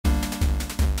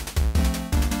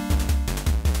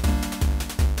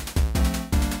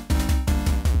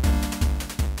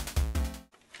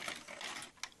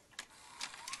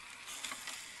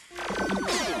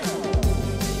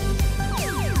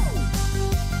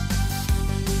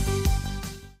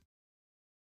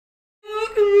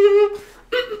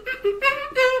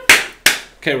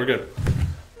Okay, we're good.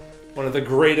 One of the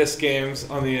greatest games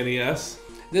on the NES.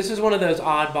 This is one of those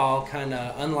oddball kind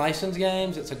of unlicensed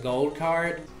games. It's a gold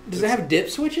card. Does it have dip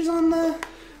switches on the...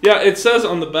 Yeah, it says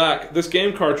on the back, this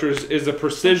game cartridge is a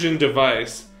precision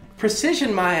device.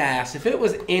 Precision my ass. If it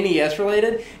was NES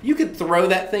related, you could throw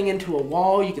that thing into a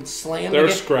wall, you could slam There are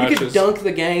the game, scratches. you could dunk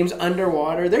the games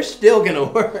underwater. They're still going to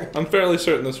work. I'm fairly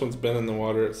certain this one's been in the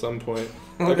water at some point.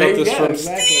 Well, I got this from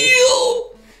exactly. Steel!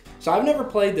 So I've never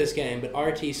played this game, but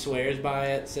RT swears by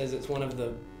it, says it's one of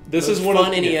the This most is one fun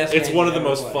of NES it's games one of the I've ever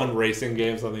most played. fun racing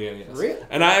games on the NES. Really?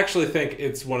 And I actually think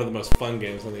it's one of the most fun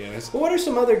games on the NES. Well, what are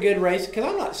some other good races? Because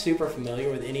I'm not super familiar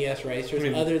with NES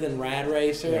racers other than Rad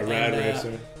Racer. Yeah, Rad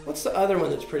Racer. What's the other one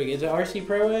that's pretty good? Is it RC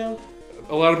Pro-Am?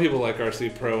 A lot of people like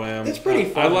RC Pro-Am. It's pretty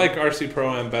fun. I like RC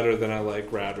Pro-Am better than I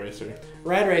like Rad Racer.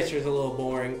 Rad Racer is a little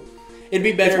boring. It'd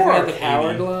be better if more we had the arcadey.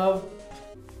 Power Glove.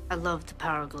 I love the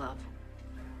Power Glove.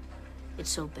 It's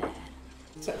so bad.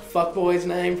 What's that fuckboy's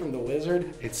name from The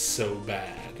Wizard? It's so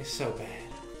bad. It's so bad.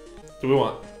 Do we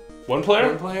want one player?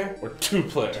 One player? Or two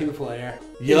player? Two player.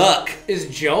 Yuck! Is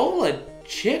Joel a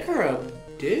chick or a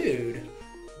dude?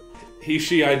 He,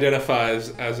 she identifies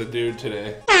as a dude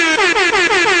today.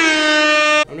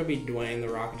 I'm gonna be Dwayne The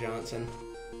Rock Johnson.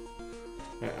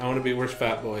 I want to be, where's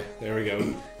Fat Boy? There we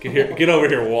go. Get here, get over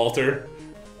here, Walter.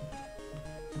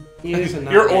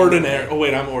 You're ordinary. Oh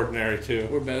wait, I'm ordinary too.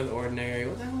 We're both ordinary.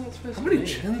 What the hell is that supposed How to many be?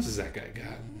 chins does that guy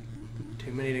got?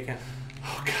 Too many to count.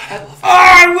 Oh god, I love Oh,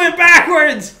 I went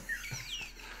backwards!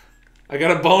 I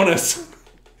got a bonus.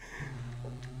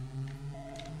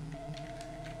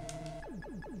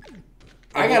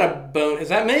 I got a bone. Is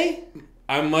that me?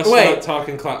 I must Wait. not talk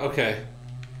in class. Okay.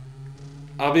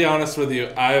 I'll be honest with you.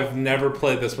 I've never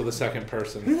played this with a second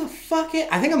person. Who the fuck is...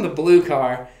 I think I'm the blue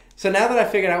car. So now that I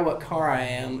figured out what car I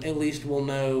am, at least we'll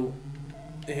know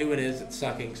who it is that's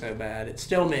sucking so bad. It's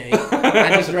still me.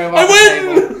 I just drove off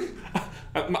the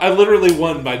table. I literally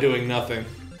won by doing nothing.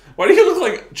 Why do you look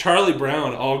like Charlie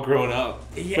Brown all grown up?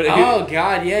 Yeah, But oh,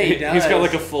 God, yeah, he does. He's got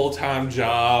like a full-time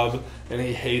job, and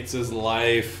he hates his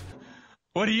life.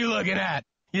 What are you looking at?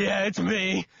 Yeah, it's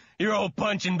me, your old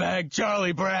punching bag,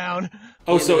 Charlie Brown.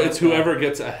 Oh, so Yeah, it's whoever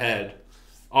gets ahead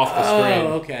off the screen.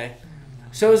 Oh, okay.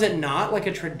 So is it not like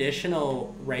a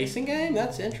traditional racing game?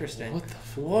 That's interesting. What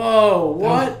the Whoa,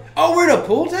 what? Oh, we're at a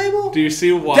pool table? Do you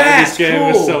see why That's this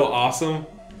game cool. is so awesome?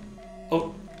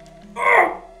 Oh.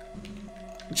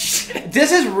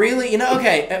 This is really,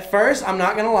 okay, at first, I'm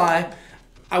not going to lie,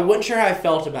 I wasn't sure how I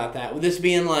felt about that. With this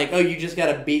being like, oh, you just got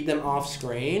to beat them off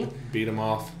screen. Beat him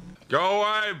off. Go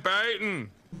away,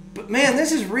 Baton. But man,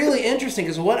 this is really interesting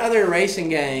because what other racing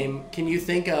game can you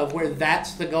think of where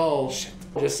that's the goal?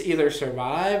 Just either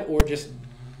survive or just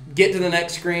get to the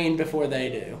next screen before they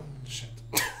do. Shit.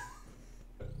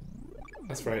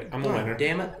 That's right. I'm a Oh, winner.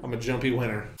 damn it. I'm a jumpy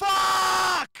winner.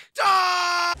 Fuck!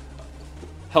 Ah!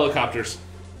 Helicopters.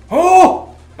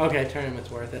 Oh! Okay,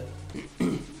 tournament's worth it.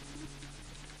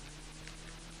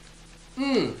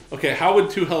 Okay, how would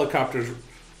two helicopters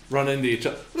run into each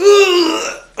other?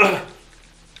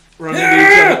 Run into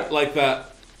each other like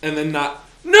that, and then not.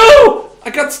 No! I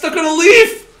got stuck on a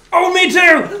leaf! Oh, me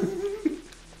too!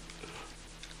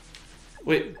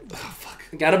 Wait. Oh, fuck.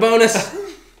 Got a bonus.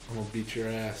 I'm gonna beat your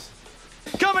ass.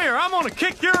 Come here, I'm gonna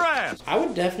kick your ass. I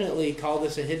would definitely call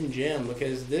this a hidden gem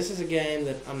because this is a game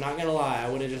that, I'm not going to lie, I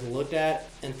would have just looked at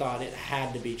and thought it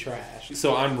had to be trash.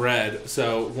 So I'm red,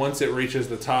 so once it reaches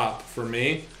the top for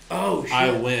me, Oh, shit.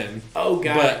 I win. Oh,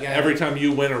 got But it. every time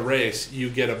you win a race, you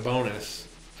get a bonus.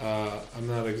 I'm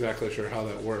not exactly sure how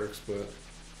that works, but...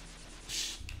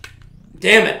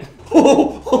 Damn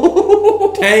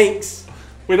it. Tanks.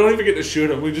 We don't even get to shoot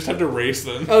them. We just have to race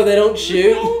them. Oh, they don't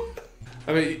shoot?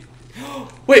 I mean...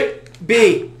 Wait!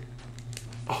 B.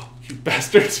 Oh, you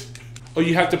bastards. Oh,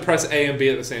 you have to press A and B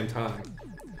at the same time.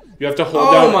 You have to hold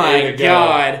Oh down my A to go.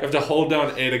 God. You have to hold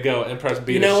down A to go and press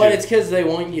B You to know shoot. what? It's because they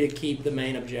want you to keep the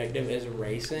main objective as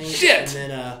racing. Shit!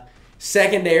 And then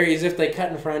secondary is if they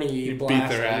cut in front of you, You blast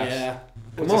beat their them. ass. Yeah.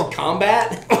 Come What's on. this,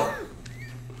 combat?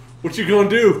 What you gonna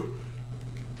do?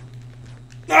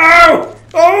 No!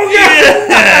 Oh,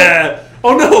 Yeah!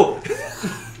 Oh no!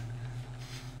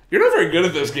 You're not very good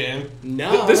at this game.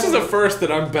 No. This is the first that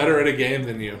I'm better at a game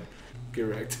than you. Get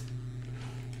wrecked.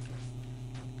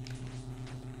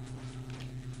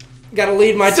 Gotta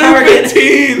lead my target.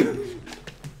 17!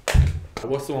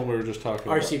 What's the one we were just talking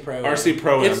about? RC Pro-Am. RC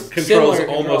Pro-Am. It's Controls similar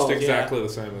almost controls, exactly the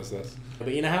same as this.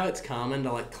 But you know how it's common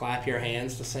to like clap your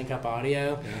hands to sync up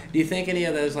audio? Do you think any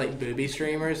of those like booby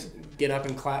streamers get up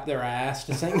and clap their ass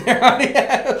to sing their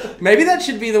audio. Maybe that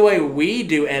should be the way we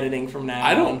do editing from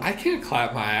now on. I can't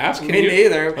clap my ass. Can Me you?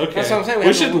 neither. Okay. That's what I'm saying.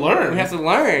 We should learn. We have to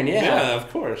learn, yeah. Yeah, of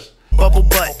course. Bubble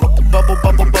butt, bubble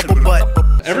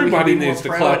butt. Everybody be more needs to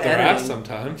pro clap at their ass editing.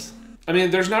 sometimes. I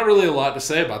mean, there's not really a lot to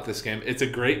say about this game. It's a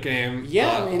great game.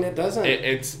 Yeah, I mean, it doesn't...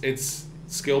 It's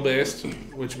skill-based,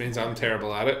 which means I'm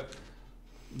terrible at it.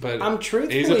 But I'm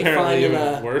truthfully he's apparently finding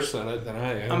even worse at it than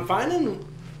I am. I'm finding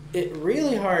it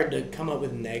really hard to come up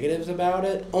with negatives about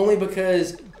it, only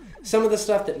because some of the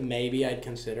stuff that maybe I'd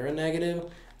consider a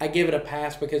negative, I give it a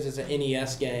pass because it's an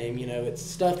NES game. You know, it's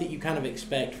stuff that you kind of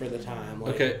expect for the time.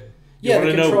 Like, Okay. Yeah,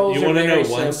 You the controls want to are know very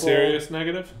one simple. serious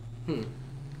negative? Hmm.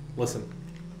 Listen.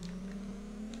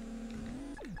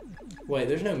 Wait,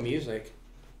 there's no music.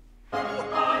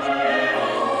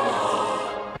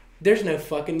 There's no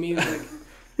fucking music.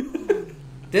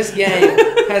 This game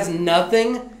has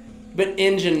nothing but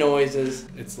engine noises.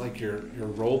 It's like you're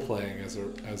role playing as a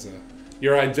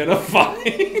you're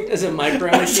identifying As a micro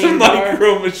as a machine car.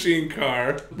 micro machine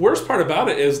car. Worst part about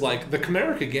it is like the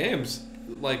Comerica games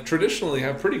like traditionally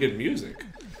have pretty good music.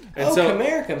 And Oh, so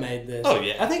Comerica made this. Oh,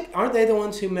 yeah. I think, aren't they the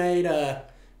ones who made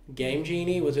Game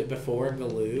Genie? Was it before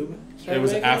Galoob? it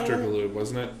was making after it? Galoob,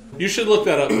 wasn't it? You should look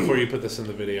that up before you put this in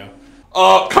the video.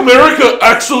 Comerica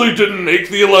actually didn't make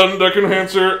the 11-deck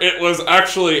enhancer. It was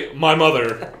actually my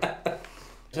mother.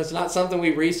 So it's not something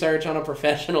we research on a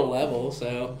professional level,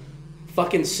 so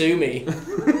fucking sue me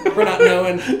for not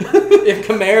knowing if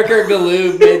Comerica or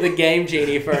Galoob made the Game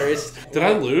Genie first. Did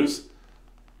I lose?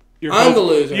 I'm the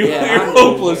loser. You're I'm the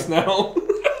hopeless loser. now.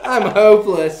 I'm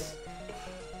hopeless.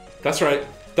 That's right.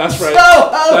 That's right. So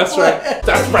hopeless. That's right.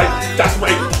 That's right. That's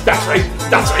right. That's right.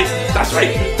 That's right. That's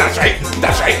right. That's right.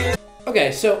 That's right.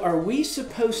 Okay, so are we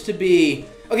supposed to be...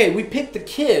 Okay, we picked the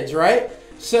kids, right?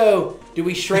 So, do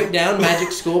we shrink down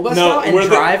Magic School Bus now and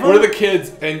drive them? we're the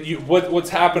kids, and what's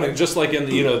happening? Just like in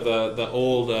the the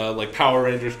old like Power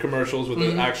Rangers commercials with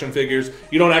the action figures,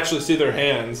 you don't actually see their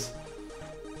hands.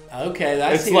 Okay,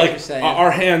 that's It's what you're like saying.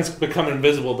 our hands become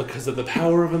invisible because of the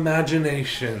power of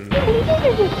imagination.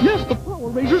 Yes, the Power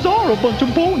Rangers are a bunch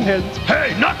of boneheads.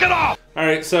 Hey, knock it off! All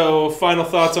right, so final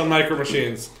thoughts on Micro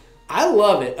Machines. I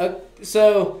love it.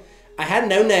 So, I had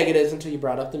no negatives until you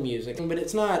brought up the music, but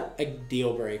it's not a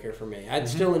deal breaker for me. I'd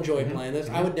still enjoy playing this.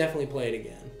 I would definitely play it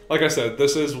again. Like I said,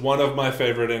 this is one of my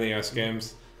favorite NES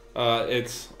games.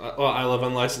 I love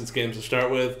unlicensed games to start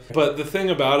with, but the thing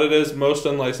about it is most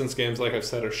unlicensed games, like I've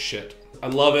said, are shit. I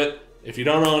love it. If you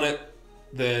don't own it,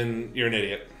 then you're an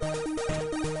idiot.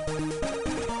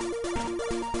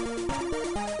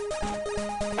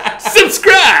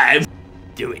 Subscribe!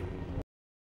 Do it.